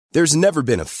There's never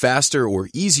been a faster or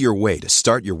easier way to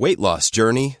start your weight loss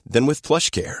journey than with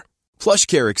PlushCare.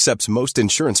 PlushCare accepts most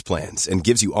insurance plans and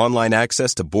gives you online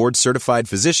access to board-certified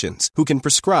physicians who can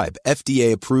prescribe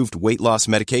FDA-approved weight loss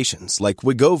medications like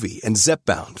Wegovy and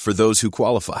Zepbound for those who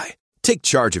qualify. Take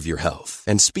charge of your health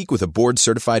and speak with a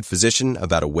board-certified physician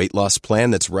about a weight loss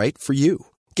plan that's right for you.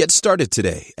 Get started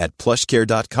today at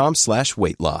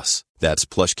plushcare.com/weight-loss. That's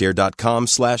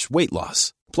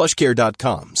plushcare.com/weight-loss.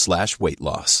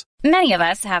 plushcare.com/weight-loss. Many of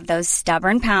us have those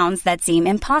stubborn pounds that seem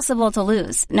impossible to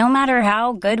lose, no matter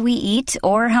how good we eat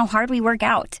or how hard we work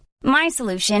out. My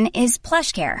solution is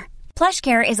PlushCare.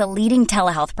 PlushCare is a leading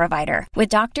telehealth provider with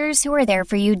doctors who are there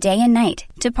for you day and night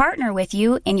to partner with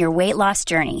you in your weight loss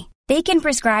journey. They can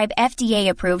prescribe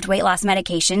FDA-approved weight loss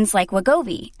medications like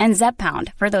Wegovy and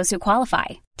Zepbound for those who qualify.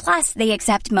 Plus, they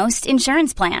accept most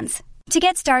insurance plans. To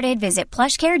get started, visit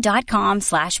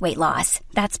plushcare.com/weight-loss.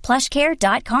 That's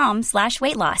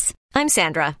plushcare.com/weight-loss. I'm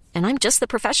Sandra, and I'm just the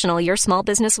professional your small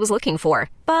business was looking for.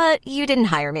 But you didn't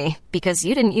hire me because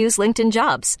you didn't use LinkedIn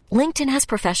Jobs. LinkedIn has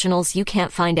professionals you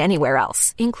can't find anywhere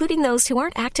else, including those who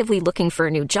aren't actively looking for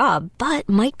a new job, but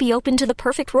might be open to the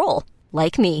perfect role,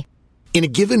 like me. In a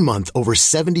given month, over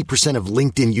 70% of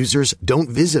LinkedIn users don't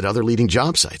visit other leading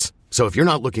job sites. So if you're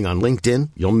not looking on LinkedIn,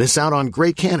 you'll miss out on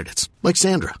great candidates like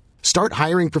Sandra. Start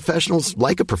hiring professionals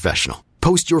like a professional.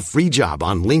 Post your free job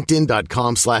on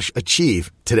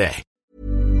linkedin.com/achieve today.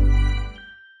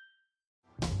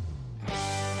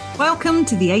 Welcome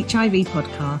to the HIV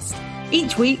podcast.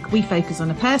 Each week we focus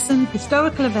on a person,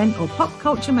 historical event or pop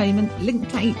culture moment linked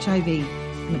to HIV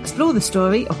and explore the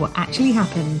story of what actually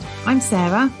happened. I'm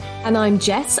Sarah. And I'm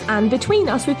Jess, and between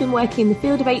us we've been working in the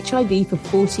field of HIV for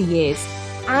 40 years.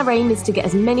 Our aim is to get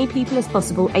as many people as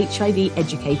possible HIV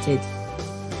educated.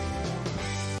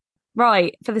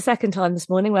 Right, for the second time this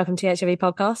morning, welcome to the HIV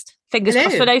podcast. Fingers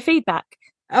crossed for no feedback.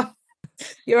 Oh,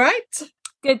 you're right.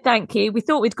 Good, thank you. We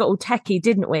thought we'd got all techie,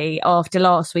 didn't we, after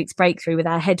last week's breakthrough with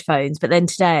our headphones, but then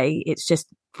today it's just,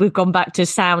 we've gone back to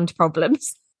sound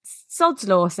problems. Sod's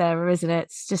law, Sarah, isn't it?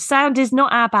 It's just sound is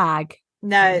not our bag.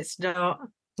 No, it's not.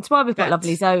 That's why we've got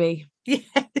lovely Zoe.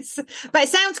 Yes, but it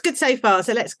sounds good so far,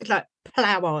 so let's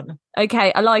plough on.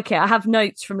 Okay, I like it. I have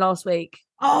notes from last week.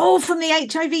 Oh, from the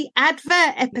HIV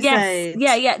advert episode. Yes,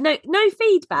 yeah. No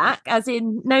feedback, as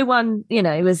in no one,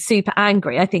 was super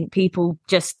angry. I think people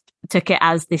just took it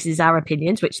as this is our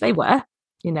opinions, which they were.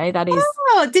 That is.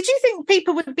 Oh, did you think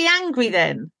people would be angry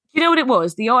then? You know what it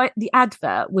was? The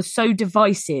advert was so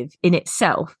divisive in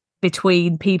itself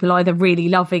between people either really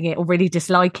loving it or really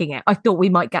disliking it. I thought we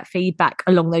might get feedback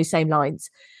along those same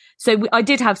lines. So I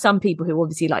did have some people who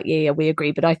obviously yeah, we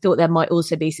agree, but I thought there might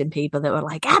also be some people that were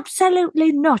like,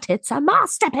 absolutely not, it's a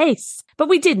masterpiece. But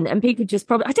we didn't, and people just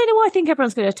probably, I don't know why I think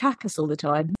everyone's going to attack us all the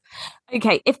time.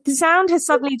 Okay, if the sound has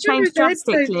suddenly changed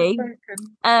drastically,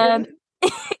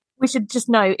 we should just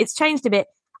know it's changed a bit.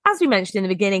 As we mentioned in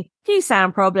the beginning, few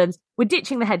sound problems. We're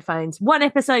ditching the headphones. One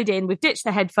episode in, we've ditched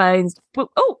the headphones.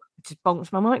 Just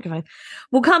bonked my microphone.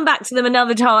 We'll come back to them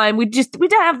another time. We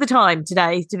don't have the time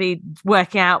today to be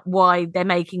working out why they're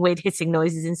making weird hissing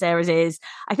noises in Sarah's ears.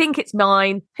 I think it's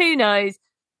mine. Who knows?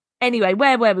 Anyway,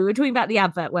 where were we? We were talking about the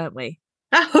advert, weren't we?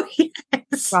 Oh,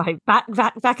 yes. Right,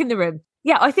 back in the room.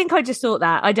 Yeah, I think I just thought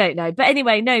that. I don't know. But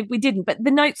anyway, no, we didn't. But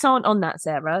the notes aren't on that,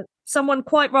 Sarah. Someone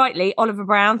quite rightly, Oliver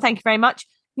Brown, thank you very much.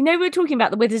 We were talking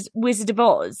about the Wizard of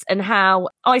Oz and how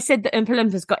I said that Oompa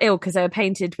Loompas got ill because they were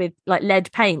painted with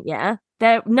lead paint, yeah?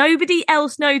 Nobody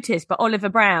else noticed but Oliver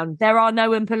Brown. There are no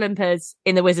Oompa Loompas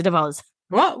in the Wizard of Oz.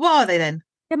 What are they then?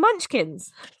 They're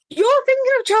munchkins. You're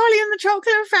thinking of Charlie and the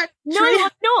Chocolate Factory? No,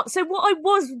 I'm not. So what I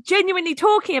was genuinely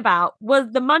talking about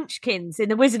was the munchkins in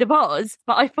the Wizard of Oz,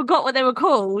 but I forgot what they were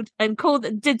called and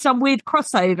did some weird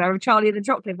crossover of Charlie and the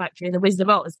Chocolate Factory and the Wizard of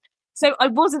Oz. So I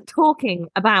wasn't talking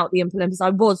about the Oompa Loompas. I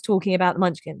was talking about the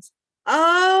munchkins.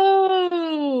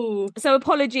 Oh. So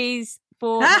apologies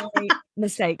for my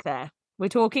mistake there. We're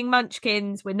talking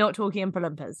munchkins. We're not talking Oompa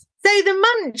Loompas. So the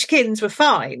munchkins were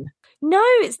fine? No,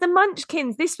 it's the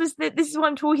munchkins. This is what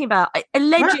I'm talking about.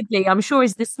 Allegedly, I'm sure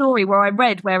is the story where I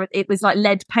read where it was like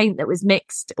lead paint that was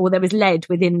mixed, or there was lead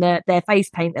within their face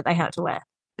paint that they had to wear.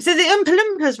 So the Oompa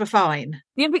Loompas were fine?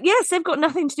 Yes, they've got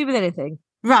nothing to do with anything.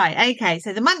 Right, okay.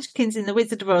 So the munchkins in the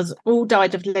Wizard of Oz all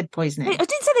died of lead poisoning. I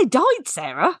didn't say they died,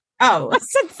 Sarah. Oh. I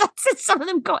said some of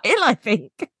them got ill, I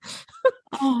think.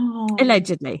 Oh.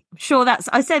 Allegedly. Sure, as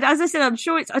I said, I'm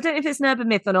sure I don't know if it's an urban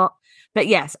myth or not, but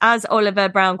yes, as Oliver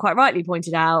Brown quite rightly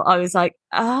pointed out, I was like,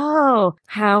 oh,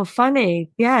 how funny.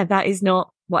 Yeah, that is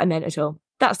not what I meant at all.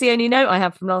 That's the only note I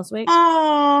have from last week.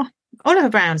 Oh, Oliver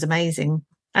Brown's amazing.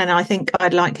 And I think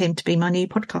I'd like him to be my new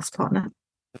podcast partner.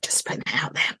 Just putting that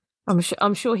out there.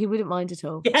 I'm sure he wouldn't mind at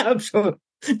all. Yeah, I'm sure.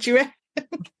 Do you reckon?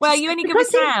 Well, you only give a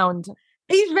sound.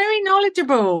 He's very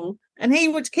knowledgeable and he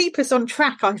would keep us on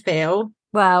track, I feel.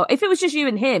 Well, if it was just you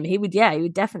and him, he would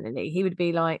definitely. He would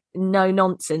be like, no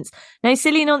nonsense. No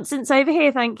silly nonsense over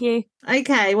here, thank you.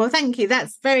 Okay, well, thank you.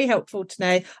 That's very helpful to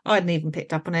know. I hadn't even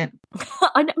picked up on it.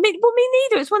 Me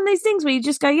neither. It's one of those things where you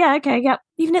just go, yeah, okay, yeah.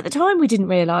 Even at the time, we didn't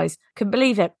realise. Couldn't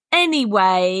believe it.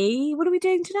 Anyway, what are we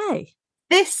doing today?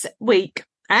 This week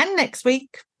and next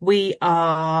week, we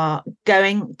are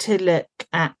going to look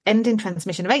at ending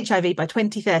transmission of HIV by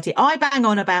 2030. I bang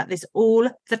on about this all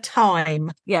the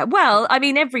time. Yeah, well, I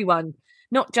mean, everyone,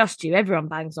 not just you, everyone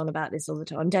bangs on about this all the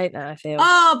time, don't they, I feel?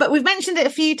 Oh, but we've mentioned it a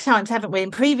few times, haven't we,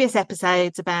 in previous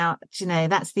episodes about,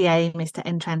 that's the aim is to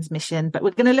end transmission. But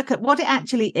we're going to look at what it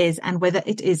actually is and whether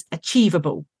it is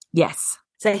achievable. Yes.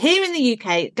 So here in the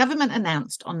UK, government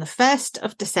announced on the 1st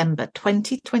of December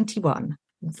 2021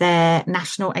 their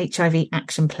National HIV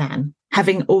Action Plan,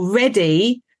 having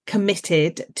already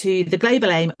committed to the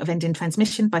global aim of ending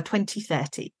transmission by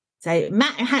 2030. So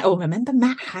remember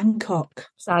Matt Hancock?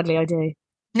 Sadly, I do.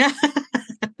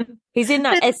 He's in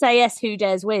that SAS Who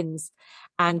Dares Wins.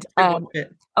 And it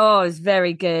was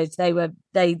very good.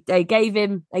 They gave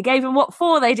him what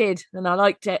for they did, and I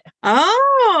liked it.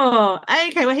 Oh,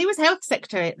 okay. Well, he was health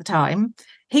secretary at the time.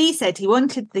 He said he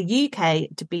wanted the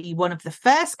UK to be one of the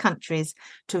first countries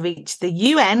to reach the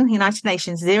UN, United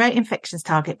Nations, zero infections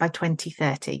target by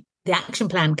 2030. The action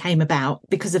plan came about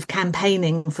because of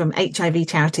campaigning from HIV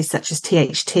charities such as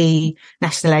THT,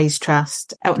 National AIDS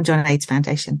Trust, Elton John AIDS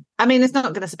Foundation. I mean, it's not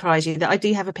going to surprise you that I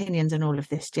do have opinions on all of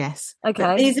this, Jess. Okay.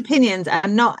 But these opinions are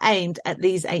not aimed at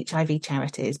these HIV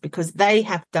charities because they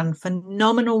have done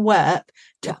phenomenal work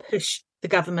to push the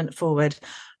government forward.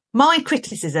 My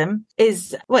criticism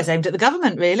is, it's aimed at the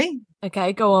government, really.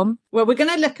 Okay, go on. Well, we're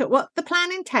going to look at what the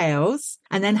plan entails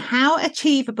and then how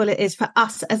achievable it is for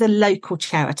us as a local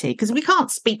charity, because we can't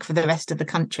speak for the rest of the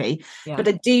country. Yeah. But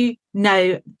I do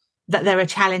know that there are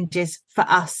challenges for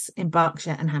us in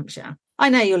Berkshire and Hampshire. I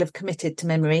know you'll have committed to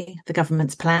memory the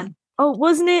government's plan. Oh,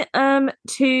 wasn't it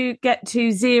to get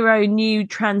to zero new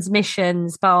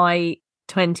transmissions by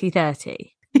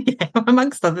 2030? Yeah,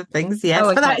 amongst other things, yes.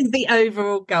 Okay. But that is the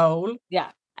overall goal.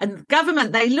 Yeah. And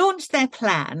government, they launched their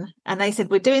plan and they said,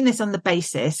 we're doing this on the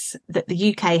basis that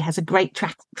the UK has a great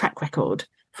track record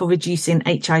for reducing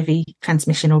HIV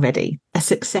transmission already. A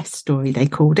success story, they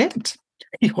called it.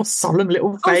 Your solemn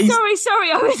little face. Oh,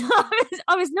 sorry.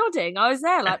 I was nodding. I was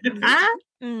there like,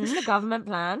 the government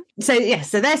plan. So,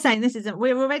 so they're saying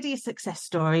we're already a success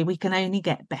story. We can only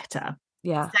get better.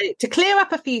 Yeah. So to clear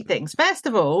up a few things, first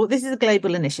of all, this is a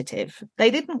global initiative. They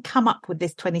didn't come up with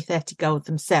this 2030 goal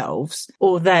themselves,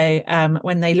 although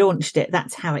when they launched it,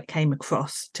 that's how it came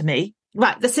across to me.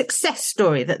 Right. The success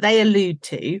story that they allude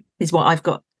to is what I've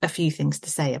got a few things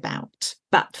to say about.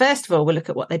 But first of all, we'll look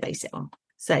at what they base it on.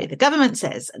 So the government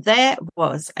says there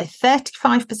was a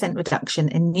 35% reduction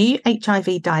in new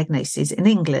HIV diagnoses in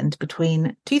England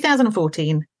between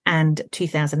 2014 and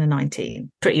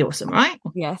 2019. Pretty awesome, right?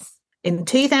 Yes. In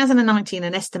 2019,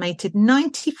 an estimated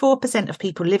 94% of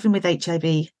people living with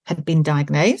HIV had been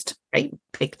diagnosed. Great,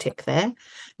 big tick there.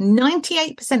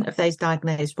 98% of those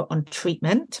diagnosed were on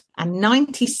treatment and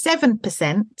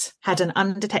 97% had an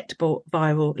undetectable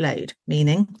viral load,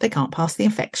 meaning they can't pass the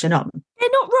infection on. They're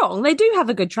not wrong. They do have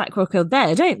a good track record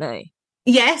there, don't they?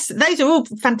 Yes, those are all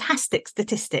fantastic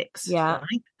statistics. Yeah.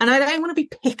 Right? And I don't want to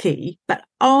be picky, but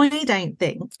I don't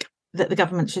think that the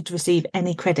government should receive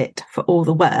any credit for all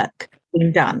the work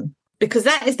being done, because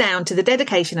that is down to the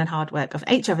dedication and hard work of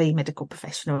HIV medical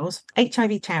professionals,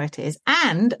 HIV charities,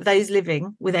 and those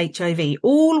living with HIV,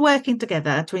 all working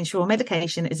together to ensure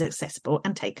medication is accessible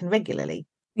and taken regularly.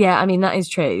 Yeah, I mean, that is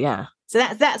true, yeah. So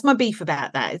that's my beef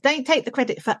about that. Is don't take the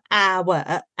credit for our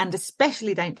work, and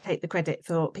especially don't take the credit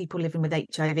for people living with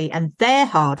HIV and their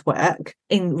hard work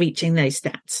in reaching those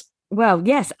stats. Well,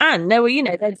 yes. And there were,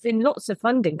 there's been lots of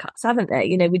funding cuts, haven't there?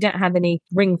 We don't have any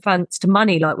ring fronts to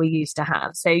money like we used to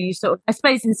have. So you sort of, I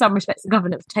suppose in some respects, the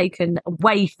government have taken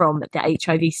away from the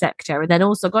HIV sector and then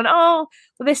also gone, well,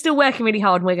 they're still working really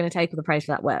hard and we're going to take all the praise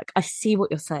for that work. I see what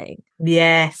you're saying.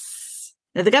 Yes.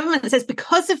 Now, the government says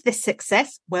because of this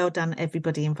success, well done,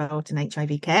 everybody involved in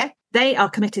HIV care, they are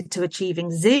committed to achieving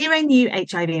zero new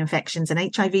HIV infections and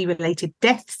HIV-related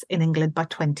deaths in England by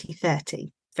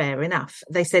 2030. Fair enough.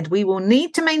 They said we will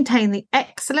need to maintain the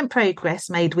excellent progress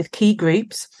made with key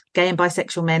groups, gay and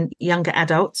bisexual men, younger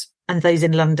adults, and those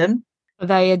in London. Are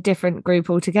they a different group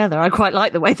altogether? I quite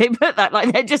like the way they put that.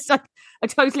 Like they're just like a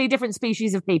totally different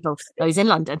species of people, those in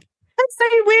London. It's so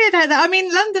weird how that. I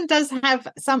mean, London does have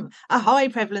a high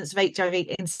prevalence of HIV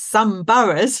in some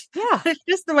boroughs. Yeah. It's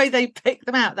just the way they pick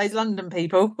them out, those London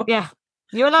people. Yeah.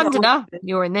 You're a Londoner.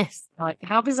 You're in this. Like,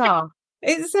 how bizarre.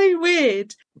 It's so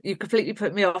weird. You completely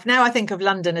put me off. Now I think of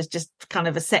London as just kind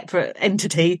of a separate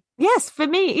entity. Yes, for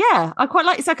me, yeah. I quite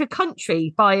like it's like a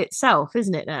country by itself,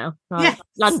 isn't it now? Like, yes.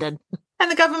 London.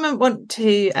 And the government want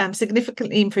to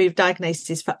significantly improve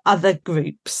diagnosis for other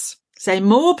groups. So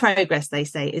more progress, they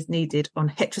say, is needed on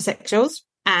heterosexuals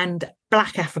and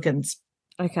Black Africans.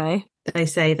 Okay. They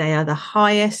say they are the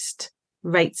highest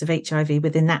rates of HIV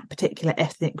within that particular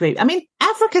ethnic group. I mean,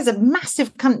 Africa's a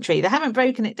massive country. They haven't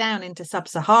broken it down into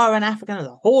sub-Saharan Africa or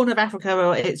the Horn of Africa,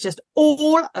 or it's just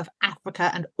all of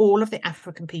Africa and all of the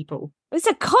African people. It's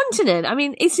a continent. I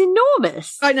mean, it's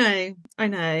enormous. I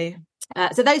know.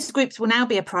 So those groups will now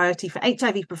be a priority for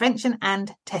HIV prevention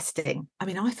and testing. I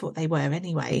mean, I thought they were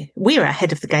anyway. We're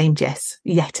ahead of the game, Jess,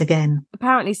 yet again.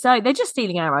 Apparently so. They're just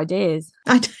stealing our ideas.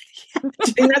 I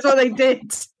think that's what they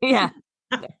did. Yeah.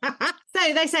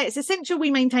 So they say it's essential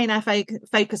we maintain our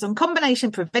focus on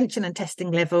combination prevention and testing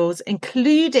levels,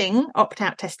 including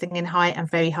opt-out testing in high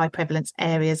and very high prevalence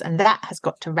areas. And that has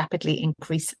got to rapidly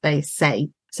increase, they say.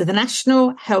 So the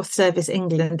National Health Service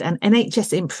England and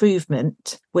NHS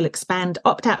Improvement will expand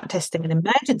opt-out testing in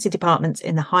emergency departments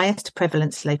in the highest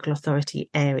prevalence local authority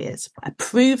areas. A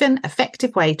proven,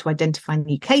 effective way to identify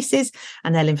new cases,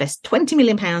 and they'll invest £20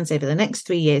 million over the next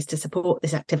 3 years to support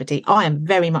this activity. I am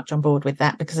very much on board with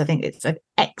that because I think it's an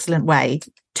excellent way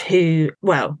to,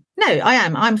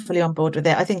 I'm fully on board with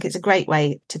it. I think it's a great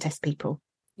way to test people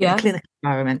in a clinical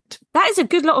environment. That is a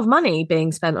good lot of money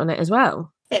being spent on it as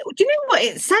well. Do you know what?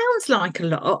 It sounds like a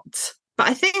lot, but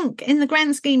I think in the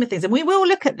grand scheme of things, and we will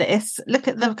look at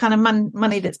the kind of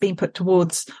money that's been put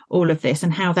towards all of this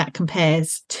and how that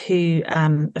compares to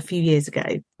a few years ago.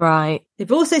 Right.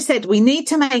 They've also said we need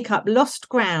to make up lost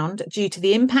ground due to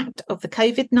the impact of the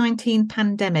COVID-19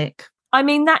 pandemic. I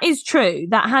mean, that is true.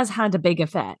 That has had a big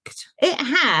effect. It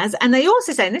has. And they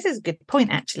also say, and this is a good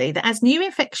point, actually, that as new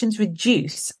infections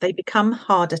reduce, they become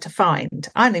harder to find.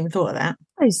 I hadn't even thought of that.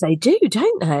 Yes, they do,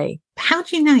 don't they? How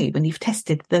do you know when you've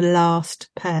tested the last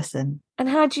person? And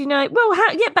how do you know? Well,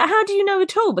 but how do you know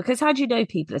at all? Because how do you know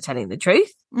people are telling the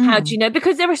truth? How do you know?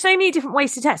 Because there are so many different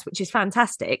ways to test, which is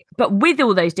fantastic. But with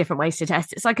all those different ways to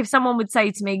test, it's like if someone would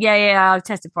say to me, yeah, I've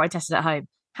tested before I tested at home.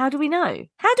 How do we know?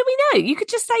 How do we know? You could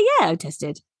just say, yeah, I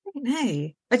tested. I don't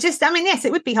know. Yes,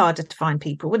 it would be harder to find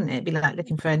people, wouldn't it? It'd be like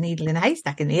looking for a needle in a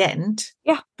haystack in the end.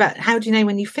 Yeah. But how do you know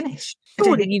when you finish?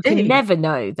 Surely you can never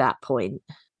know that point.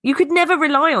 You could never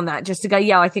rely on that just to go,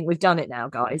 yeah, I think we've done it now,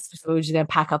 guys. So we're just going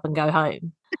to pack up and go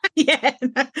home. Yeah,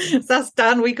 that's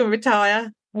done. We can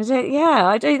retire.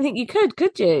 I don't think you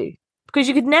could you? Because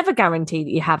you could never guarantee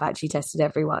that you have actually tested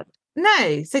everyone.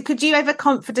 No. So could you ever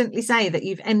confidently say that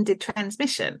you've ended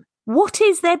transmission? What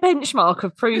is their benchmark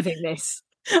of proving this?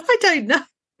 I don't know.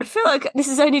 I feel like this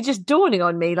is only just dawning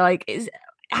on me. Like,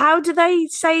 how do they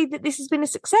say that this has been a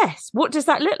success? What does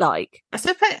that look like? I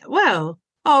suppose,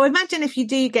 imagine if you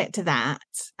do get to that.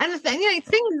 And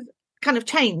things kind of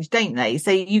change, don't they?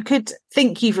 So you could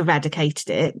think you've eradicated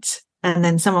it, and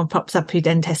then someone pops up who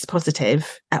then tests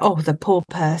positive. Oh, the poor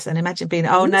person. Imagine being,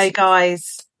 oh no,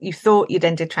 guys, you thought you'd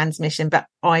ended transmission, but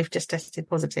I've just tested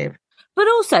positive. But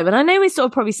also, and I know we sort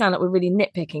of probably sound like we're really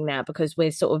nitpicking now because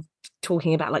we're sort of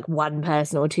talking about like one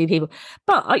person or two people,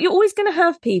 but you're always going to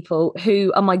have people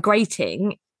who are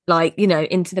migrating, like,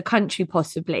 into the country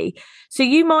possibly. So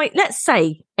you might, let's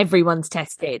say everyone's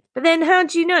tested, but then how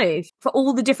do you know for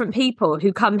all the different people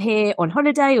who come here on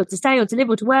holiday or to stay or to live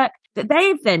or to work that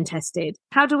they've then tested?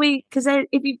 How do we, because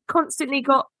if you've constantly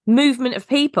got movement of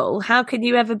people, how can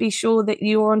you ever be sure that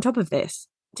you're on top of this?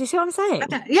 Do you see what I'm saying?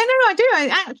 I do.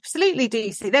 I absolutely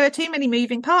do see. There are too many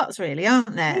moving parts, really,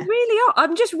 aren't there? There really are.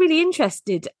 I'm just really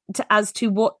interested as to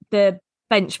what the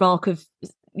benchmark of,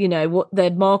 what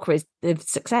the marker is of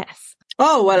success.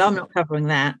 Oh, well, I'm not covering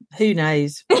that. Who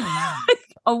knows?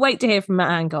 I'll wait to hear from Matt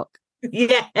Hancock.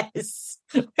 Yes.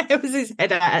 Where was his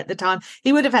head at the time?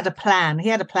 He would have had a plan. He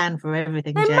had a plan for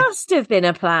everything. There must have been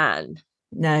a plan.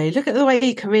 No, look at the way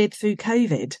he careered through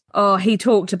COVID. Oh, he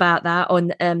talked about that on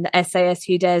the SAS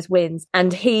Who Dares Wins.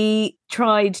 And he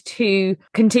tried to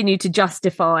continue to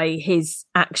justify his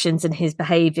actions and his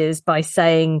behaviours by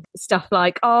saying stuff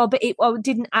like, but it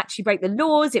didn't actually break the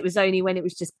laws. It was only when it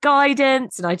was just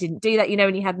guidance. And I didn't do that,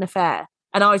 when he had an affair.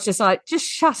 And I was just like, just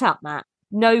shut up, Matt.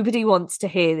 Nobody wants to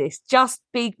hear this. Just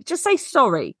say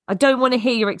sorry. I don't want to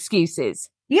hear your excuses.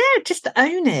 Yeah, just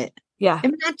own it. Yeah.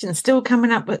 Imagine still coming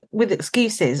up with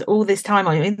excuses all this time.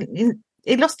 I mean,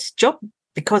 he lost his job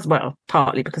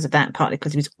partly because of that, partly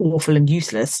because he was awful and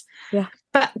useless. Yeah.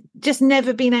 But just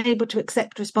never been able to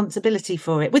accept responsibility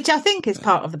for it, which I think is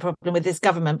part of the problem with this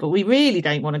government. But we really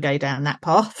don't want to go down that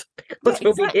path because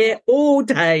we'll be here all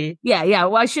day. Yeah.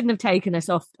 Well, I shouldn't have taken us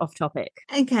off topic.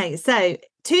 Okay, so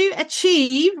to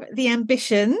achieve the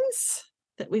ambitions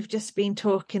that we've just been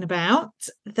talking about,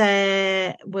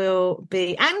 there will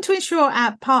be, and to ensure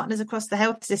our partners across the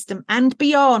health system and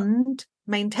beyond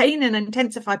maintain and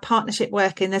intensify partnership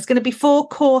working, there's going to be 4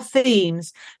 core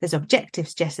themes. There's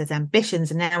objectives, Jess, there's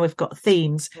ambitions, and now we've got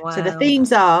themes. Wow. So the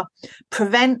themes are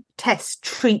prevent, test,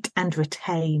 treat and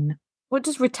retain. What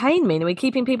does retain mean? Are we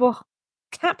keeping people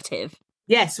captive?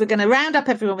 Yes, we're going to round up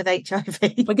everyone with HIV.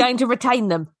 We're going to retain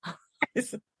them.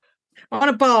 On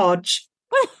a barge.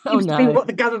 Oh, no. What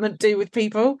the government do with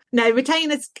people. No,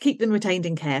 retainers, keep them retained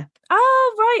in care.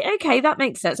 Oh, right. Okay, that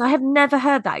makes sense. I have never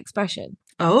heard that expression.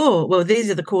 Oh, well, these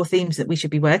are the core themes that we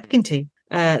should be working to.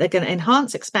 They're going to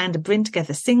enhance, expand and bring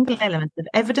together single elements of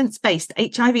evidence-based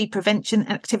HIV prevention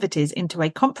activities into a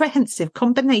comprehensive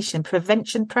combination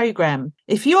prevention programme.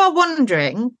 If you are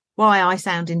wondering why I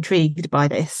sound intrigued by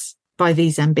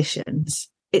these ambitions,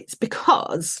 it's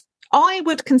because I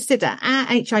would consider our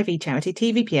HIV charity,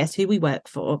 TVPS, who we work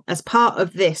for, as part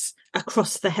of this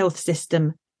across the health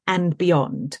system and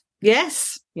beyond.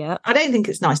 Yes? Yeah. I don't think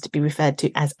it's nice to be referred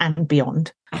to as and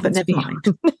beyond, but never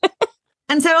mind.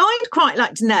 And so I'd quite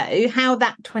like to know how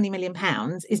that £20 million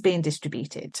is being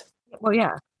distributed. Well,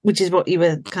 yeah. Which is what you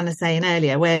were kind of saying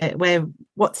earlier, where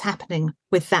what's happening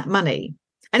with that money.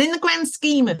 And in the grand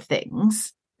scheme of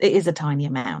things, it is a tiny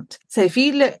amount. So if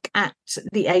you look at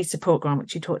the AIDS support grant,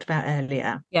 which you talked about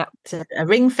earlier, yeah, it's a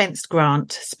ring-fenced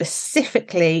grant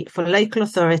specifically for local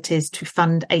authorities to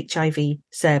fund HIV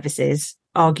services.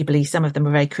 Arguably, some of them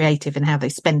were very creative in how they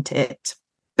spent it.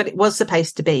 But it was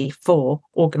supposed to be for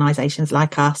organisations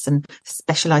like us and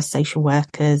specialised social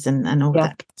workers and all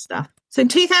that kind of stuff. So in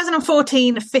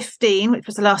 2014-15, which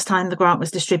was the last time the grant was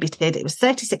distributed, it was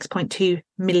 £36.2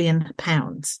 million.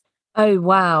 Oh,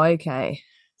 wow. Okay.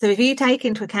 So if you take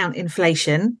into account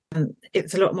inflation,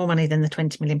 it's a lot more money than the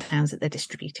 £20 million that they're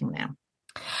distributing now.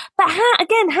 But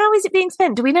how is it being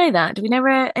spent? Do we know that? Do we know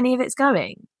where any of it's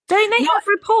going? Don't they have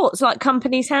reports like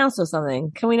Companies House or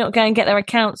something? Can we not go and get their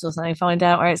accounts or something, find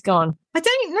out where it's gone? I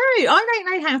don't know. I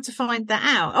don't know how to find that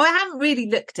out. I haven't really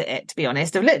looked at it, to be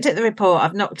honest. I've looked at the report.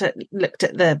 I've not looked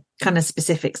at the kind of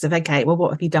specifics of, okay, well,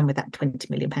 what have you done with that £20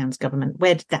 million, government?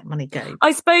 Where did that money go?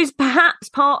 I suppose perhaps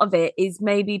part of it is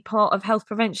maybe part of Health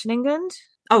Prevention England.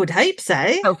 I would hope so.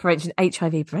 Health Prevention,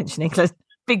 HIV Prevention England.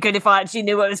 Be good if I actually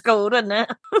knew what it was called, wouldn't it?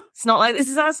 It's not like this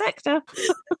is our sector.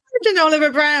 Imagine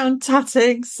Oliver Brown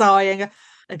tutting, sighing.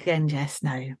 Again, Jess,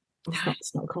 no.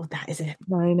 It's not called that, is it?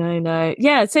 No.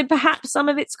 Yeah, so perhaps some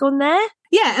of it's gone there?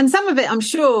 Yeah, and some of it, I'm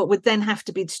sure, would then have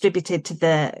to be distributed to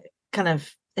the kind of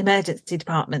emergency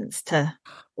departments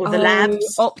or the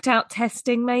labs. Opt-out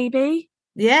testing, maybe?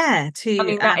 Yeah. I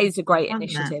mean, that is a great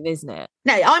initiative, isn't it?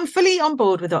 No, I'm fully on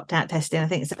board with opt-out testing. I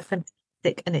think it's a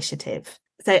fantastic initiative.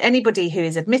 So anybody who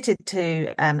is admitted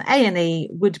to A&E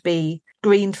would be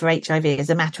screened for HIV as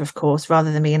a matter of course,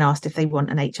 rather than being asked if they want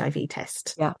an HIV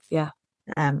test. Yeah.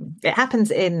 It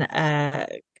happens in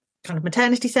kind of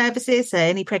maternity services. So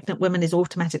any pregnant woman is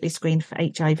automatically screened for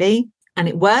HIV. And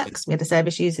it works. We had a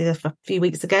service user a few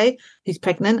weeks ago who's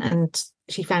pregnant, and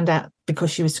she found out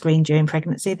because she was screened during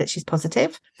pregnancy that she's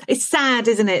positive. It's sad,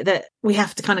 isn't it, that we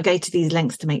have to kind of go to these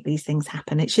lengths to make these things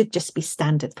happen. It should just be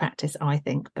standard practice, I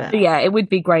think. But yeah, it would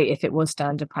be great if it was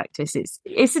standard practice.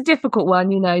 It's a difficult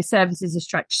one, services are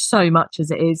stretched so much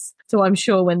as it is. So I'm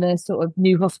sure when the sort of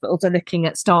new hospitals are looking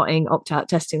at starting opt-out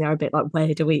testing, they're a bit like,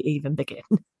 where do we even begin?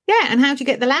 Yeah, and how do you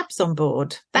get the labs on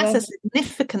board? That's a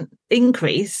significant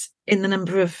increase in the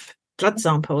number of blood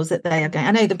samples that they are going.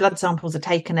 I know the blood samples are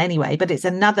taken anyway, but it's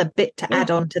another bit to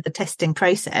add on to the testing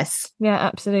process. Yeah,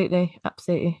 absolutely.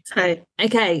 So,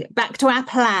 okay, back to our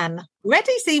plan.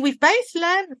 Ready? See, we've both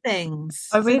learned things.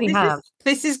 I really have.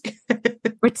 This is good.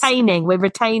 We're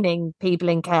retaining people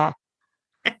in care.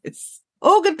 Yes.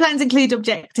 All good plans include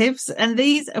objectives, and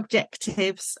these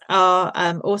objectives are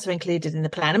also included in the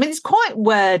plan. I mean, it's quite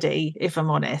wordy, if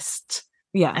I'm honest.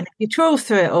 Yeah. And if you trawl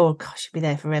through it, oh gosh, you'll be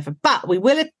there forever. But we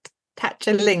will attach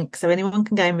a link so anyone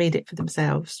can go and read it for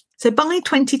themselves. So by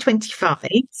 2025,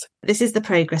 this is the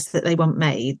progress that they want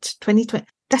made. 2020,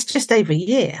 that's just over a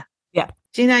year. Yeah.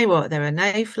 Do you know what? There are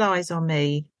no flies on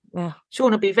me. Yeah.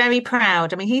 Sean will be very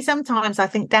proud. I mean, he sometimes, I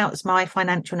think, doubts my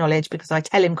financial knowledge because I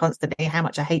tell him constantly how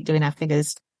much I hate doing our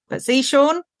figures. But see,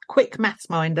 Sean, quick maths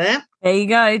mind there. There you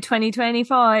go,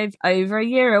 2025, over a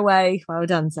year away. Well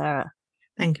done, Sarah.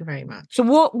 Thank you very much. So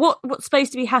what's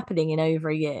supposed to be happening in over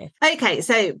a year? Okay,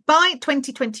 so by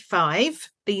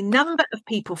 2025, the number of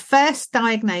people first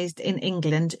diagnosed in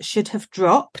England should have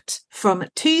dropped from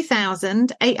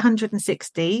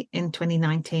 2,860 in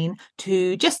 2019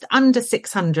 to just under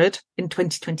 600 in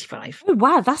 2025. Oh,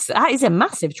 wow, that is a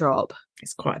massive drop.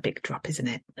 It's quite a big drop, isn't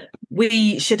it?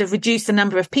 We should have reduced the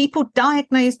number of people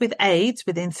diagnosed with AIDS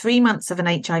within 3 months of an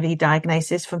HIV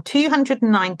diagnosis from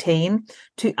 219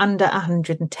 to under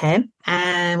 110.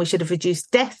 And we should have reduced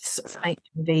deaths from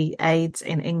HIV AIDS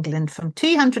in England from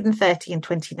 230 in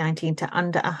 2019 to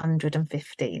under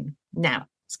 115. Now,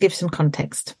 let's give some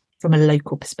context from a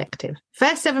local perspective.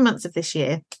 First 7 months of this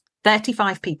year,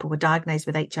 35 people were diagnosed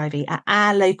with HIV at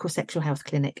our local sexual health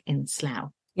clinic in Slough.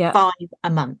 Yeah. 5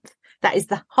 a month. That is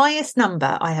the highest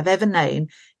number I have ever known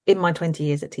in my 20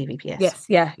 years at TVPS. Yes,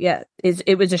 yeah.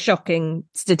 It was a shocking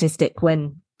statistic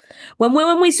when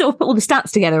we sort of put all the stats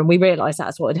together and we realised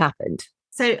that's what had happened.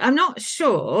 So I'm not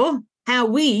sure how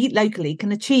we locally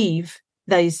can achieve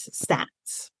those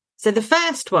stats. So the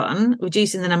first one,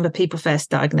 reducing the number of people first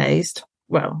diagnosed,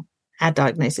 well, our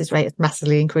diagnosis rate has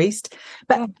massively increased.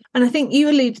 And I think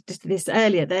you alluded to this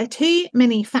earlier, there are too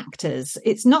many factors.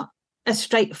 It's not as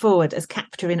straightforward as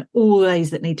capturing all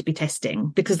those that need to be testing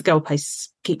because the goalposts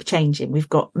keep changing. We've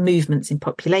got movements in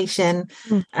population.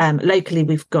 Locally,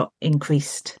 we've got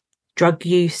increased drug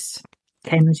use,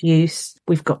 chems use.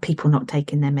 We've got people not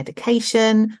taking their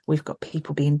medication. We've got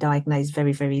people being diagnosed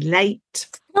very, very late.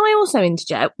 Can I also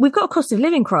interject? We've got a cost of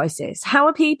living crisis. How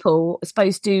are people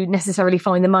supposed to necessarily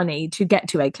find the money to get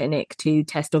to a clinic to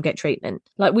test or get treatment?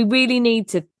 Like, we really need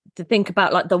to think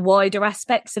about like the wider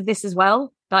aspects of this as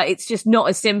well. Like, it's just not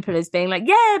as simple as being like,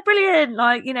 yeah, brilliant.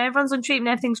 Like, you know, everyone's on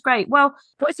treatment, everything's great. Well,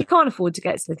 what if you can't afford to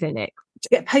get to the clinic? To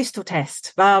get a postal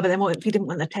test. But then what if you didn't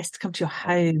want the test to come to your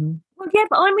home? Well, yeah,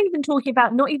 but I'm even talking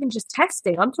about not even just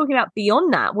testing. I'm talking about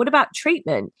beyond that. What about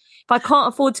treatment? If I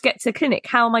can't afford to get to the clinic,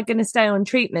 how am I going to stay on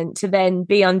treatment to then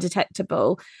be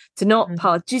undetectable, to not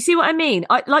pass? Do you see what I mean?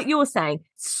 Like you're saying,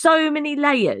 so many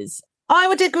layers. I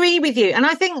would agree with you. And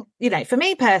I think, you know, for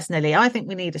me personally, I think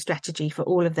we need a strategy for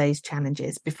all of those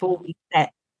challenges before we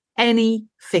set any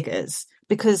figures,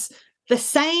 because the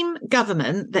same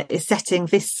government that is setting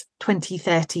this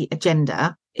 2030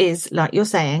 agenda is, like you're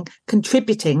saying,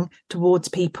 contributing towards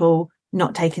people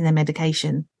not taking their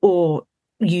medication or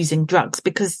using drugs,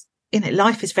 because, you know,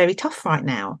 life is very tough right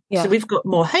now. Yeah. So we've got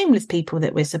more homeless people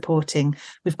that we're supporting.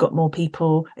 We've got more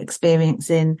people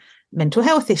experiencing mental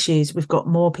health issues. We've got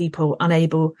more people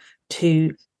unable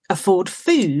to afford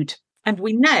food. And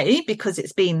we know, because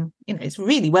it's been, you know, it's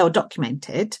really well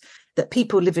documented, that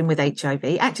people living with HIV,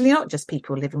 actually not just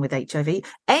people living with HIV,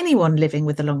 anyone living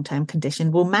with a long-term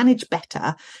condition will manage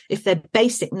better if their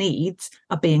basic needs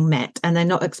are being met and they're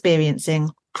not experiencing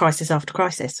crisis after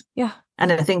crisis. Yeah.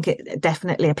 And I think it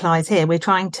definitely applies here. We're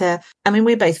trying to, I mean,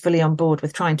 we're both fully on board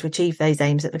with trying to achieve those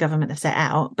aims that the government have set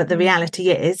out. But the reality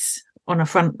is, on the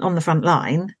front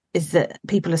line, is that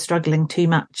people are struggling too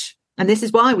much. And this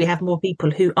is why we have more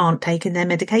people who aren't taking their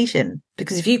medication.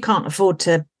 Because if you can't afford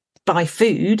to buy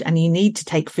food and you need to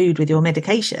take food with your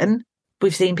medication,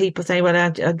 we've seen people say, well, I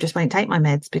just won't take my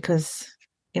meds because,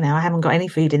 you know, I haven't got any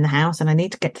food in the house and I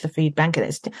need to get to the food bank. And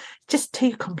it's just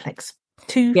too complex,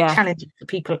 too challenging for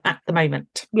people at the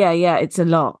moment. Yeah, it's a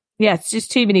lot. Yeah, it's just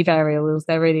too many variables.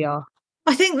 There really are.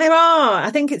 I think there are.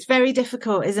 I think it's very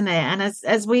difficult, isn't it? And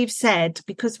as we've said,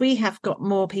 because we have got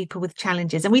more people with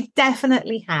challenges, and we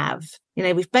definitely have, you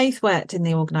know, we've both worked in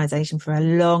the organisation for a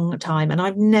long time, and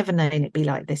I've never known it be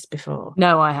like this before.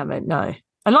 No, I haven't. No.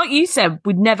 And like you said,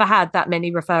 we'd never had that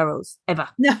many referrals ever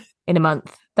in a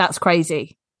month. That's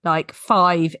crazy. Like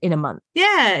 5 in a month.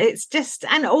 Yeah, it's just,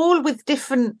 and all with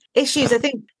different issues. I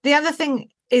think the other thing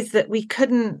is that we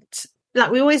couldn't, like,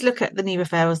 we always look at the new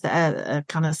referrals that are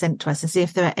kind of sent to us and see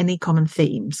if there are any common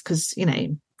themes, because, you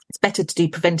know, it's better to do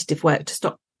preventative work to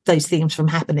stop those themes from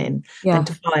happening than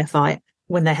to firefight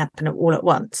when they happen all at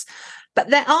once. But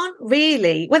there aren't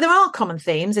really, well, there are common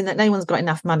themes in that no one's got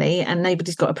enough money and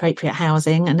nobody's got appropriate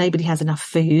housing and nobody has enough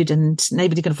food and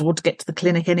nobody can afford to get to the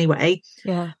clinic anyway.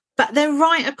 Yeah. But they're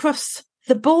right across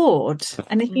the board.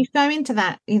 And if you go into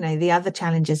that, you know, the other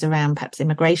challenges around perhaps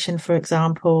immigration, for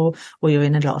example, or you're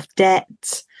in a lot of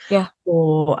debt,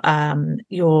 or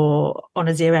you're on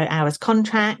a 0 hours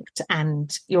contract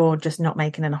and you're just not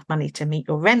making enough money to meet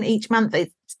your rent each month.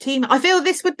 I feel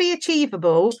this would be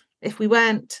achievable if we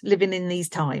weren't living in these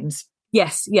times.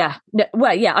 Yes. Yeah. No,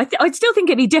 well, yeah, I'd still think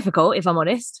it'd be difficult, if I'm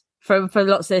honest, for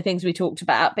lots of the things we talked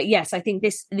about. But yes, I think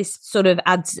this sort of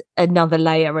adds another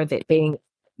layer of it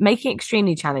making it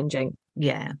extremely challenging.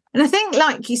 Yeah. And I think,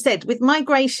 like you said, with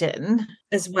migration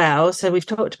as well, so we've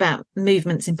talked about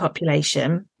movements in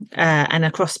population, and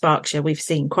across Berkshire, we've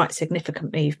seen quite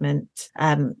significant movement.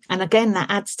 And again,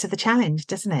 that adds to the challenge,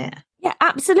 doesn't it? Yeah,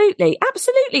 absolutely.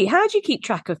 Absolutely. How do you keep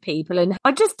track of people? And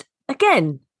I just,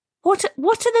 again, what are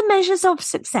the measures of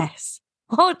success?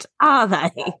 What are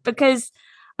they? Because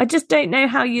I just don't know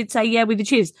how you'd say, yeah, we've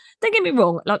achieved. Don't get me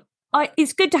wrong. Like,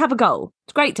 it's good to have a goal.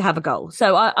 It's great to have a goal.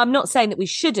 So I'm not saying that we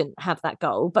shouldn't have that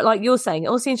goal, but like you're saying, it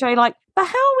all seems very like, but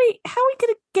how are we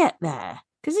going to get there?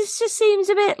 Because this just seems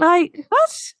a bit like,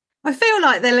 what? I feel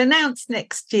like they'll announce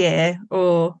next year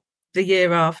or the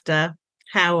year after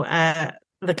how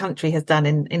the country has done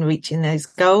in reaching those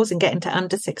goals and getting to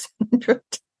under 600.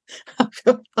 I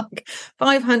feel like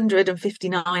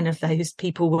 559 of those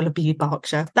people will be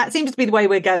Berkshire. That seems to be the way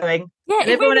we're going. Yeah, and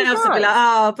everyone really else does. will be like,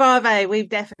 oh, bravo, we've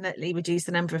definitely reduced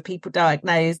the number of people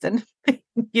diagnosed. And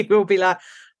you will be like,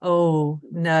 oh,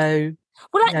 no.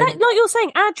 Well, like you're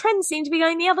saying, our trends seem to be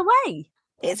going the other way.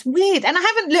 It's weird. And I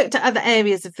haven't looked at other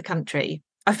areas of the country.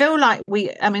 I feel like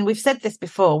we've said this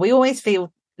before. We always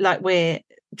feel like we're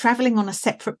travelling on a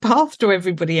separate path to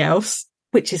everybody else,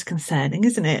 which is concerning,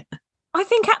 isn't it? I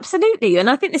think absolutely. And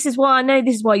I think this is why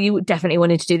you definitely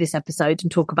wanted to do this episode and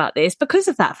talk about this, because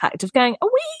of that fact of going, are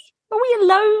we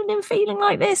alone in feeling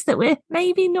like this, that we're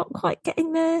maybe not quite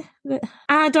getting there, that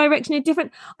our direction is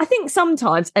different? I think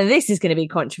sometimes, and this is going to be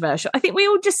controversial, I think we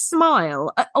all just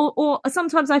smile, or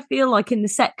sometimes I feel like in the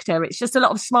sector, it's just a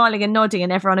lot of smiling and nodding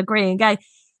and everyone agreeing and going,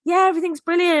 yeah, everything's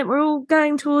brilliant. We're all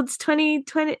going towards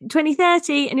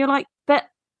 2030. And you're like, but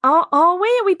are we?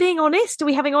 Are we being honest? Are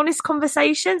we having honest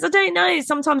conversations? I don't know.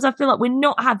 Sometimes I feel like we're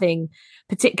not having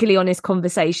particularly honest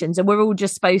conversations and we're all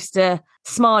just supposed to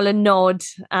smile and nod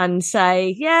and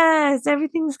say, yes,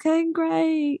 everything's going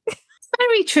great. It's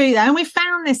very true, though. And we've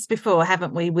found this before,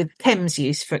 haven't we, with Thames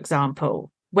use, for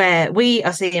example, where we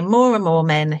are seeing more and more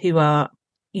men who are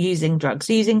using drugs,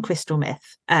 using crystal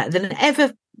meth than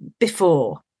ever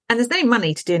before. And there's no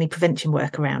money to do any prevention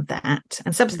work around that.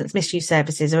 And substance misuse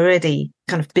services are already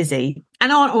kind of busy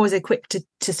and aren't always equipped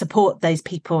to support those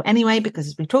people anyway, because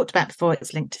as we talked about before,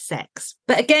 it's linked to sex.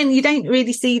 But again, you don't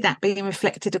really see that being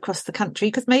reflected across the country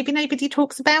because maybe nobody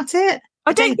talks about it.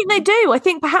 I don't think they do. I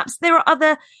think perhaps there are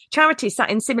other charities sat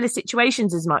in similar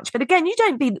situations as much. But again, you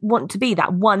don't want to be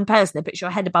that one person that puts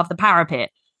your head above the parapet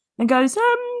and goes,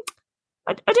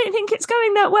 I don't think it's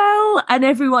going that well, and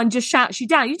everyone just shouts you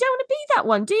down. You don't want to be that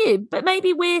one, do you? But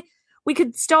maybe we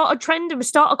could start a trend and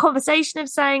start a conversation of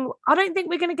saying, I don't think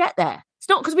we're going to get there. It's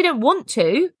not because we don't want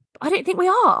to, but I don't think we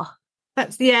are.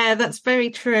 That's very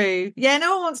true. Yeah,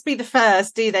 no one wants to be the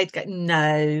first, do they? To go,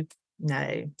 no,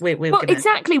 we're well,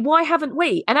 exactly. Why haven't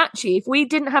we? And actually, if we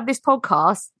didn't have this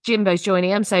podcast, Jimbo's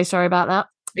joining. I'm so sorry about that.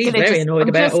 He's very annoyed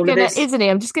about all of this, isn't he?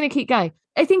 I'm just going to keep going.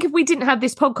 I think if we didn't have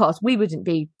this podcast, we wouldn't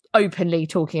be openly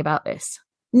talking about this.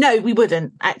 No, we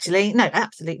wouldn't, actually. No,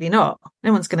 absolutely not.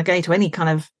 No one's going to go to any kind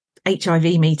of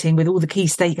HIV meeting with all the key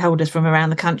stakeholders from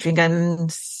around the country and go,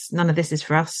 none of this is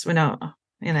for us. We're not,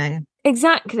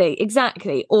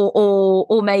 Exactly.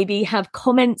 Or maybe have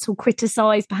comments or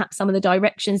criticise perhaps some of the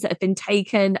directions that have been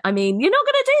taken. I mean, you're not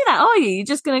going to do that, are you? You're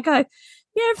just going to go,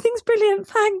 yeah, everything's brilliant.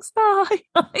 Thanks. Bye.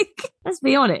 Let's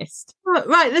be honest.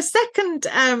 Right. The second,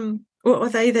 what were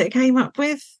they that came up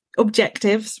with?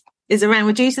 Objectives is around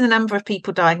reducing the number of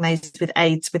people diagnosed with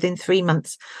AIDS within 3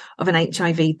 months of an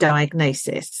HIV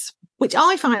diagnosis, which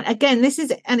I find, again, this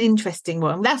is an interesting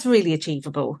one. That's really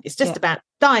achievable. It's just about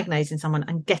diagnosing someone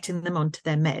and getting them onto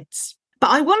their meds.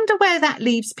 But I wonder where that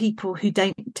leaves people who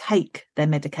don't take their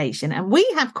medication. And we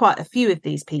have quite a few of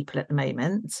these people at the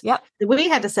moment. Yep. We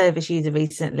had a service user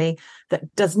recently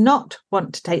that does not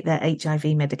want to take their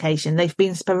HIV medication. They've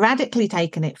been sporadically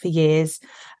taking it for years.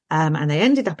 And they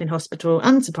ended up in hospital,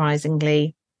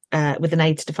 unsurprisingly, with an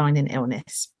AIDS-defining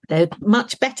illness. They're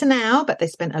much better now, but they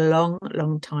spent a long,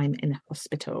 long time in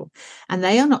hospital. And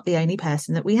they are not the only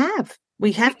person that we have.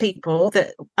 We have people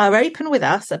that are open with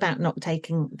us about not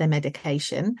taking their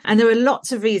medication. And there are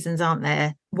lots of reasons, aren't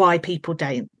there, why people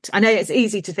don't. I know it's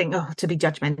easy to think, to be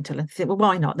judgmental and think, well,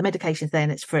 why not? The medication's there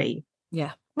and it's free.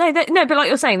 Yeah. No, but like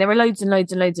you're saying, there are loads and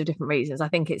loads and loads of different reasons. I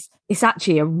think it's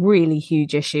actually a really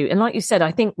huge issue. And like you said,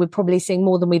 I think we're probably seeing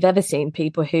more than we've ever seen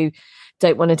people who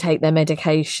don't want to take their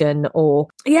medication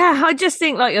I just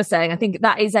think, like you're saying, I think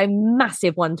that is a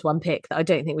massive one to unpick that I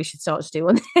don't think we should start to do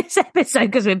on this episode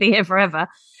because we'd be here forever.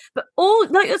 But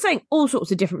like you're saying, all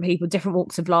sorts of different people, different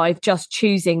walks of life, just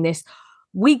choosing this.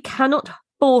 We cannot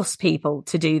force people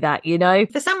to do that,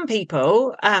 For some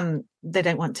people, they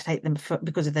don't want to take them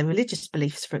because of their religious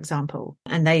beliefs, for example,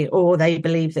 and they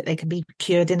believe that they can be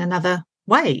cured in another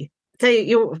way.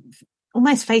 So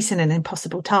almost facing an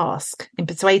impossible task in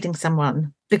persuading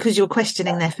someone because you're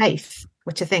questioning their faith,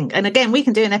 which I think, and again, we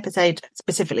can do an episode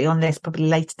specifically on this probably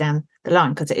later down the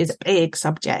line because it is a big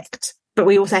subject. But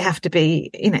we also have to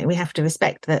be, we have to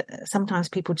respect that sometimes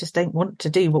people just don't want to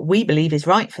do what we believe is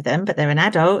right for them, but they're an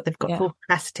adult. They've got full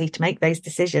capacity to make those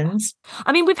decisions.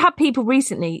 I mean, we've had people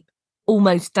recently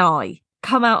almost die,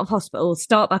 come out of hospital,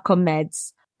 start back on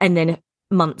meds, and then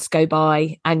months go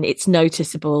by and it's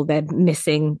noticeable they're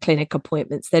missing clinic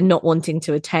appointments, they're not wanting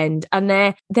to attend, and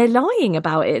they're lying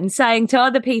about it and saying to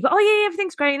other people, oh yeah,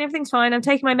 everything's great and everything's fine, I'm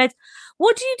taking my meds.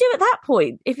 What do you do at that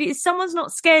point if someone's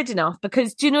not scared enough?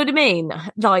 Because do you know what I mean,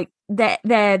 like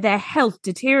their health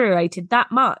deteriorated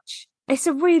that much? It's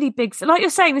a really big, like you're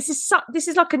saying, this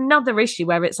is like another issue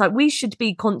where it's like we should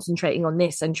be concentrating on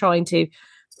this and trying to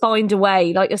find a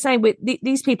way, like you're saying,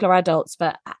 these people are adults,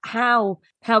 but how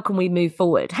can we move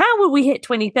forward? How will we hit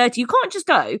 2030? You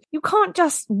can't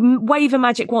just wave a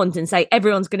magic wand and say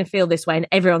everyone's going to feel this way and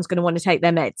everyone's going to want to take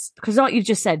their meds, because like you've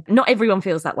just said, not everyone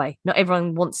feels that way. Not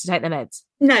everyone wants to take their meds.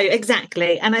 No,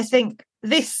 exactly. And I think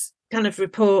this kind of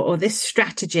report or this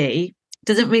strategy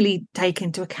doesn't really take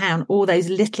into account all those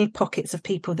little pockets of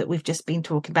people that we've just been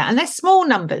talking about. And they're small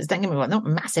numbers, don't get me wrong, not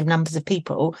massive numbers of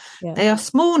people. Yeah. They are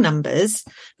small numbers,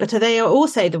 but they are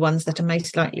also the ones that are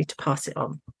most likely to pass it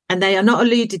on. And they are not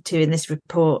alluded to in this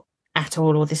report at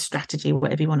all, or this strategy,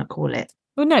 whatever you want to call it.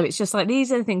 Well, no, it's just like, these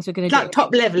are the things we're going to do. Like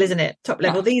top level, isn't it? Top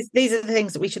level. Yeah. These are the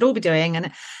things that we should all be doing.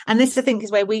 And this, I think,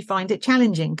 is where we find it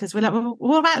challenging, because we're like, well,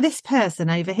 what about this person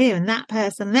over here and that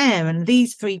person there and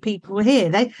these three people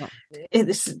here?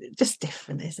 It's just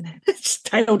different, isn't it? It's just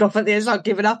tailed off at the end. It's like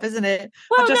giving up, isn't it?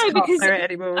 Well, no, because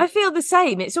I feel the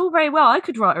same. It's all very well. I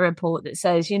could write a report that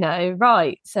says,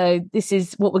 right, so this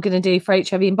is what we're going to do for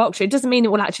HIV and Boxer. It doesn't mean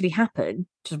it will actually happen,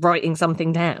 just writing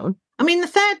something down. I mean, the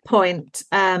third point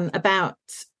about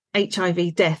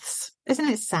HIV deaths, isn't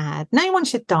it sad? No one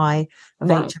should die of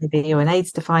HIV or an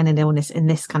AIDS-defining illness in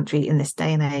this country in this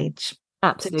day and age.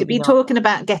 Absolutely. So to be talking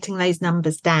about getting those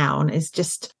numbers down is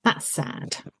just, that's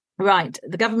sad. Right.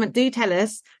 The government do tell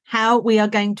us how we are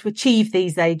going to achieve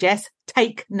these, though, Jess.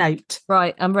 Take note.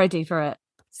 Right. I'm ready for it.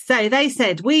 So they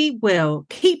said, we will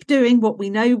keep doing what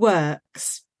we know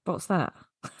works. What's that?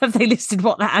 Have they listed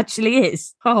what that actually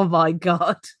is? Oh, my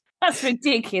God. That's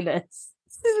ridiculous.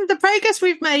 The progress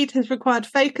we've made has required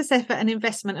focus, effort and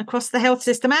investment across the health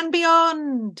system and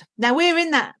beyond. Now, we're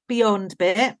in that beyond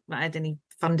bit. Not had any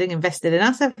funding invested in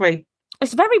us, have we?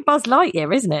 It's very Buzz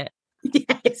Lightyear, isn't it?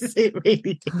 Yes, it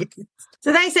really is.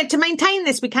 So they said to maintain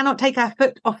this, we cannot take our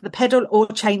foot off the pedal or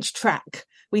change track.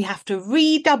 We have to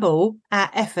redouble our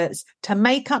efforts to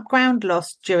make up ground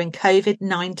lost during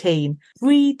COVID-19.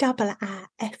 Redouble our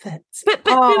efforts. But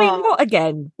doing what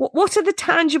again? What are the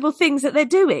tangible things that they're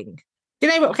doing? You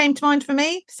know what came to mind for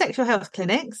me? Sexual health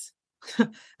clinics.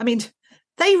 I mean,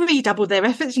 they redoubled their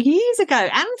efforts years ago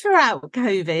and throughout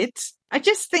COVID. I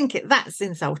just think that's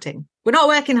insulting. We're not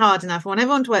working hard enough. I want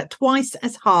everyone to work twice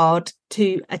as hard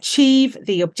to achieve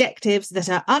the objectives that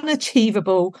are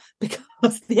unachievable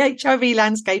because the HIV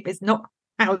landscape is not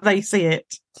how they see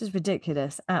it. This is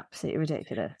ridiculous. Absolutely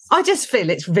ridiculous. I just feel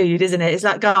it's rude, isn't it? It's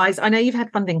like, guys, I know you've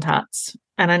had funding cuts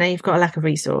and I know you've got a lack of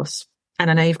resource. And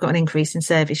I know you've got an increase in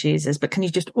service users, but can you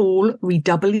just all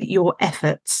redouble your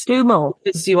efforts? Do more.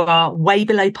 Because you are way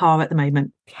below par at the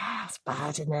moment. Yeah, it's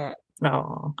bad, isn't it?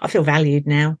 Oh, I feel valued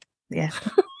now. Yeah.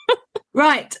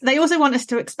 Right. They also want us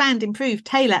to expand, improve,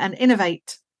 tailor and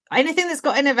innovate. Anything that's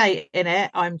got innovate in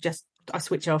it, I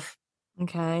switch off.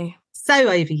 Okay. So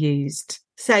overused.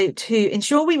 So to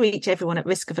ensure we reach everyone at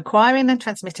risk of acquiring and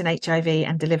transmitting HIV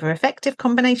and deliver effective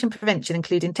combination prevention,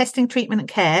 including testing, treatment and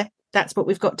care, that's what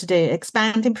we've got to do.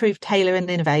 Expand, improve, tailor and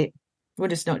innovate. We're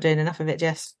just not doing enough of it,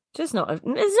 Jess. There's not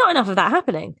enough of that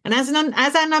happening. And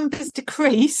as our numbers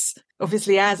decrease,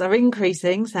 obviously as are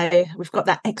increasing, so we've got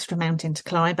that extra mountain to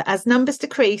climb, but as numbers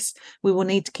decrease, we will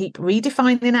need to keep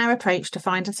redefining our approach to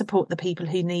find and support the people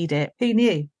who need it. Who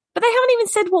knew? But they haven't even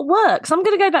said what works. I'm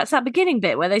going to go back to that beginning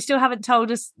bit where they still haven't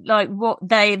told us like what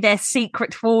their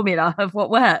secret formula of what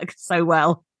works so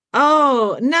well.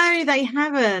 Oh, no, they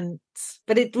haven't.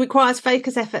 But it requires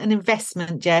focus, effort and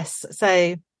investment, Jess.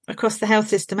 So across the health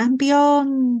system and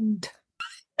beyond.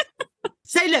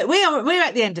 So look, we're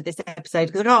at the end of this episode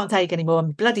because I can't take any more.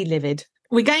 I'm bloody livid.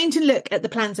 We're going to look at the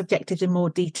plan's objectives in more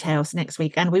details next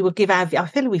week, and we will give I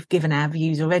feel we've given our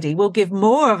views already. We'll give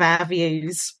more of our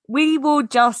views. We will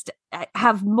just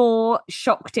have more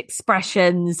shocked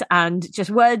expressions and just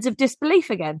words of disbelief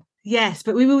again. Yes,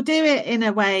 but we will do it in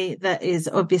a way that is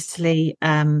obviously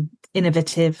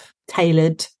innovative,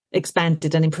 tailored,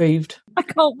 expanded and improved. I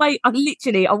can't wait. I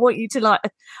want you to,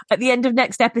 at the end of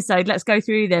next episode, let's go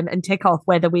through them and tick off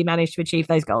whether we managed to achieve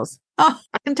those goals. Oh,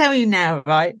 I can tell you now,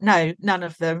 right? No, none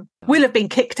of them. We'll have been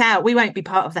kicked out. We won't be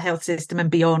part of the health system and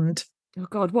beyond. Oh,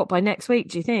 God, what, by next week,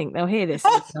 do you think? They'll hear this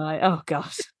tonight. Oh,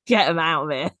 gosh, get them out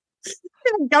of here.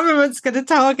 The government's going to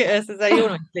target us and say, you're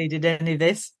not included in any of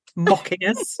this, mocking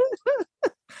us.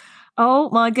 Oh,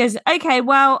 my goodness. Okay,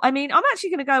 well, I mean, I'm actually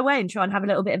going to go away and try and have a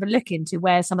little bit of a look into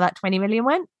where some of that 20 million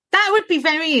went. That would be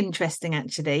very interesting,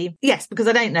 actually. Yes, because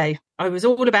I don't know. I was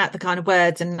all about the kind of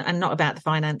words and not about the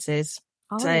finances.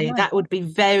 Oh, so yeah. That would be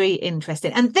very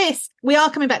interesting. And we are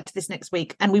coming back to this next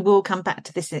week, and we will come back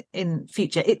to this in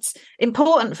future. It's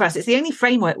important for us. It's the only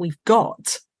framework we've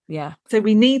got. Yeah. So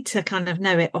we need to kind of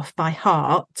know it off by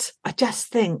heart. I just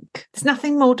think there's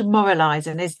nothing more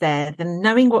demoralising, is there, than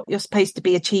knowing what you're supposed to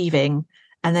be achieving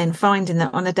and then finding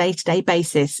that on a day-to-day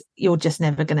basis, you're just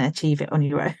never going to achieve it on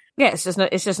your own. Yeah, it's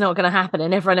just not going to happen.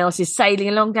 And everyone else is sailing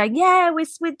along going, yeah,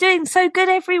 we're doing so good,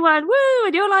 everyone. Woo.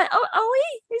 And you're like, oh, are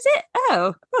we? Is it?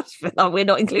 Oh, I feel like we're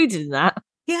not included in that.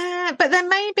 Yeah, but then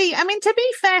maybe, I mean, to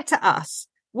be fair to us,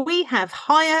 we have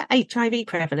higher HIV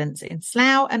prevalence in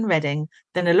Slough and Reading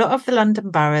than a lot of the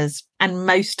London boroughs and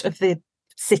most of the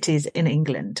cities in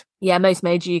England. Yeah, most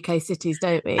major UK cities,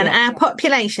 don't we? And our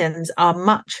populations are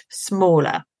much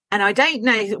smaller. And I don't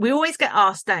know, we always get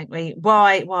asked, don't we?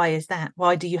 Why is that?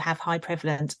 Why do you have high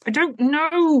prevalence? I don't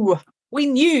know. We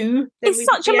knew. It's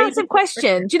such a massive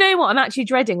question. Do you know what? I'm actually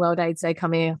dreading World AIDS Day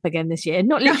coming up again this year.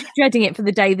 Not literally dreading it for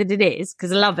the day that it is,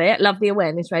 because I love it. Love the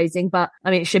awareness raising. But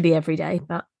I mean, it should be every day.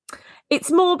 But it's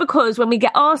more because when we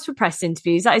get asked for press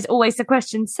interviews, that is always the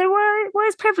question. So why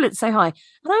is prevalence so high? And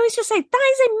I always just say,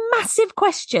 that is a massive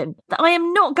question that I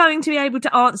am not going to be able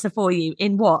to answer for you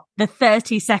in the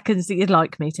 30 seconds that you'd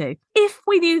like me to. If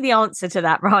we knew the answer to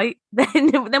that, right,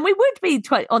 then we would be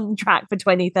on track for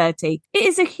 2030. It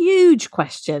is a huge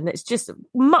question that's just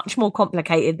much more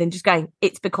complicated than just going,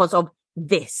 it's because of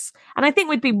this. And I think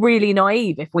we'd be really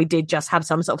naive if we did just have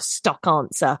some sort of stock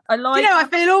answer. I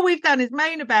feel all we've done is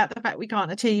moan about the fact we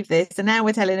can't achieve this, and now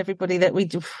we're telling everybody that we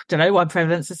don't know why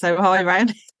prevalence is so high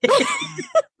around here.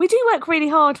 We do work really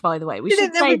hard, by the way. We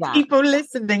should say that. People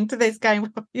listening to this going,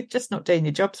 well, you're just not doing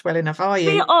your jobs well enough, are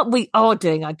you? We are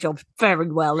doing our jobs very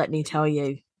well, let me tell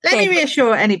you. Let me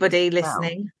reassure anybody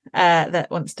listening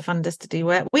that wants to fund us to do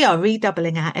work. We are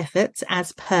redoubling our efforts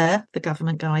as per the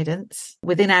government guidance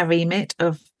within our remit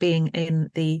of being in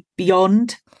the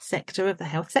beyond sector of the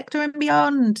health sector and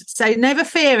beyond. So never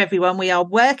fear, everyone. We are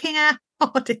working our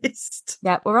hardest.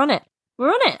 Yeah, we're on it. We're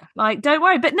on it. Like, don't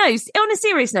worry. But no, on a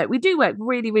serious note, we do work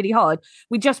really, really hard.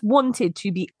 We just wanted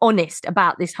to be honest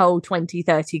about this whole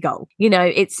 2030 goal. You know,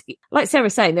 it's like Sarah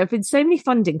was saying, there have been so many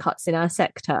funding cuts in our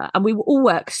sector, and we all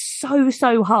work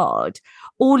so hard.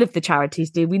 All of the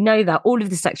charities do. We know that. All of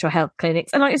the sexual health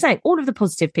clinics. And like you're saying, all of the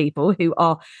positive people who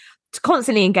are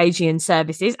constantly engaging in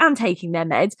services and taking their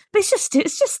meds. But it's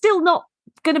just still not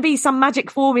going to be some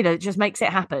magic formula that just makes it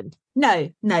happen. No,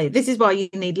 this is why you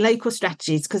need local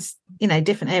strategies, because, you know,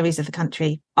 different areas of the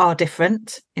country are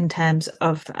different in terms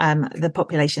of the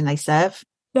population they serve,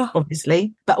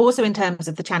 obviously, but also in terms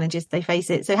of the challenges they face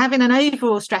it. So having an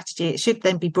overall strategy, it should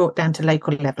then be brought down to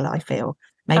local level, I feel,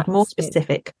 made more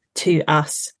specific to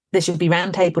us. There should be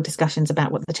roundtable discussions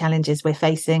about what the challenges we're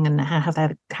facing and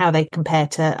how they compare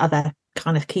to other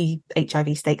kind of key HIV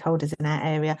stakeholders in our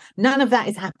area. None of that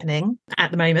is happening at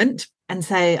the moment. And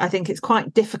so I think it's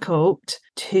quite difficult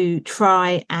to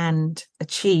try and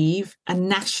achieve a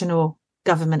national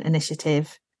government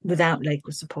initiative without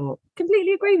local support.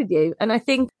 Completely agree with you. And I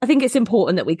think it's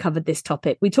important that we covered this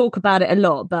topic. We talk about it a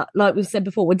lot, but like we've said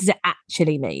before, what does it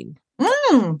actually mean?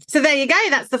 So there you go.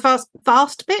 That's the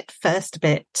first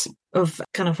bit of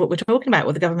kind of what we're talking about,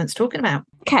 what the government's talking about.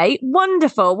 Okay,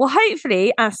 wonderful. Well,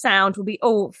 hopefully our sound will be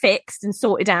all fixed and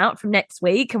sorted out from next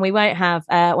week, and we won't have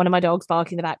one of my dogs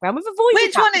barking in the background. We've avoided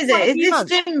Which one is it? Is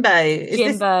this Jimbo?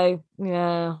 Jimbo,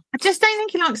 yeah. I just don't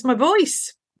think he likes my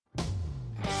voice.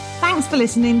 Thanks for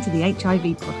listening to the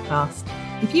HIV podcast.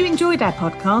 If you enjoyed our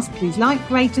podcast, please like,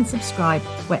 rate and subscribe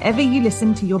wherever you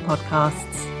listen to your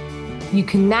podcasts. You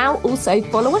can now also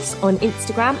follow us on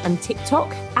Instagram and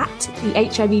TikTok at the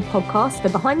HIV Podcast for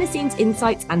behind-the-scenes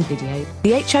insights and video.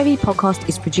 The HIV Podcast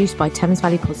is produced by Thames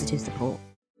Valley Positive Support.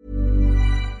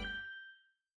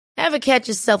 Ever catch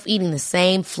yourself eating the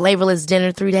same flavorless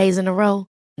dinner 3 days in a row?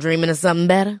 Dreaming of something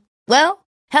better? Well,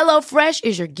 HelloFresh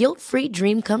is your guilt-free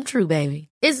dream come true, baby.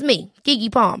 It's me, Keke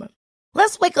Palmer.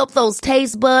 Let's wake up those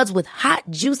taste buds with hot,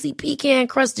 juicy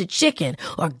pecan-crusted chicken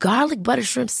or garlic butter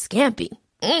shrimp scampi.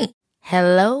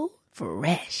 Hello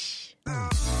Fresh.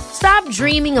 Stop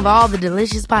dreaming of all the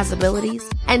delicious possibilities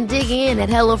and dig in at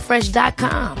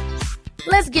HelloFresh.com.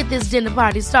 Let's get this dinner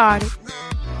party started.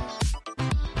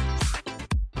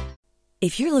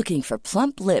 If you're looking for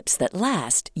plump lips that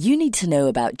last, you need to know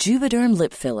about Juvederm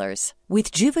lip fillers.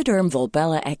 With Juvederm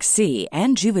Volbella XC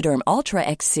and Juvederm Ultra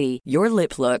XC, your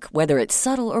lip look, whether it's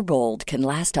subtle or bold, can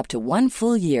last up to 1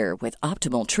 full year with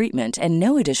optimal treatment and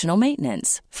no additional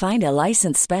maintenance. Find a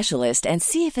licensed specialist and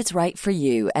see if it's right for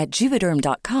you at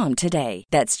Juvederm.com today.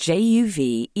 That's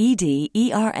JUVEDERM.com.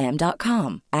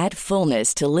 Add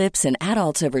fullness to lips in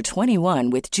adults over 21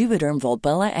 with Juvederm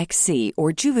Volbella XC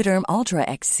or Juvederm Ultra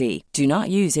XC. Do not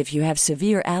use if you have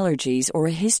severe allergies or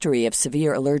a history of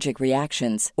severe allergic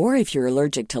reactions, or if you're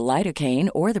allergic to lidocaine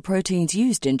or the proteins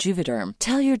used in Juvederm.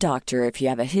 Tell your doctor if you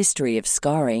have a history of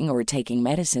scarring or taking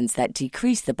medicines that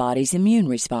decrease the body's immune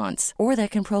response or that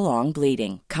can prolong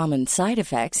bleeding. Common side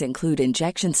effects include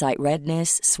injection site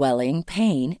redness, swelling,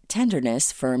 pain,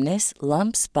 tenderness, firmness,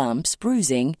 lumps, bumps,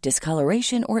 bruising,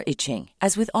 discoloration, or itching.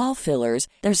 As with all fillers,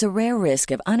 there's a rare risk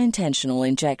of unintentional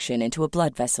injection into a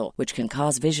blood vessel, which can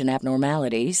cause vision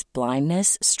abnormalities,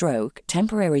 blindness, stroke,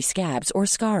 temporary scabs, or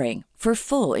scarring. For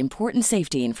full, important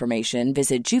safety information,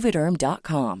 visit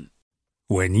Juvederm.com.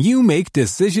 When you make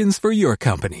decisions for your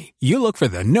company, you look for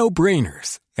the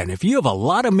no-brainers. And if you have a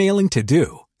lot of mailing to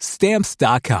do,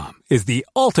 Stamps.com is the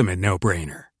ultimate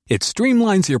no-brainer. It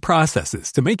streamlines your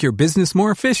processes to make your business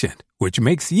more efficient, which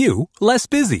makes you less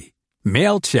busy.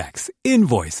 Mail checks,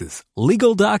 invoices,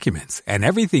 legal documents, and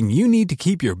everything you need to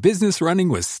keep your business running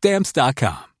with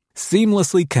Stamps.com.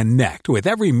 Seamlessly connect with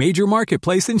every major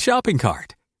marketplace and shopping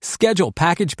cart. Schedule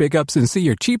package pickups and see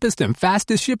your cheapest and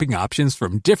fastest shipping options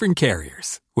from different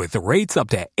carriers, with rates up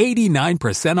to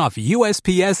 89% off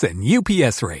USPS and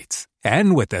UPS rates.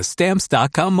 And with the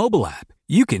Stamps.com mobile app,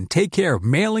 you can take care of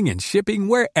mailing and shipping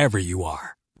wherever you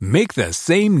are. Make the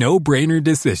same no-brainer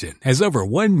decision as over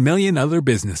 1 million other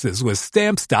businesses with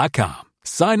Stamps.com.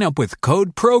 Sign up with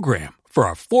code PROGRAM for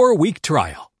a 4-week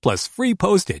trial, plus free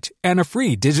postage and a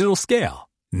free digital scale.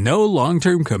 No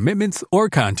long-term commitments or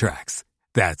contracts.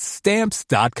 That's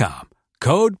Stamps.com.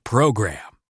 Code PROGRAM.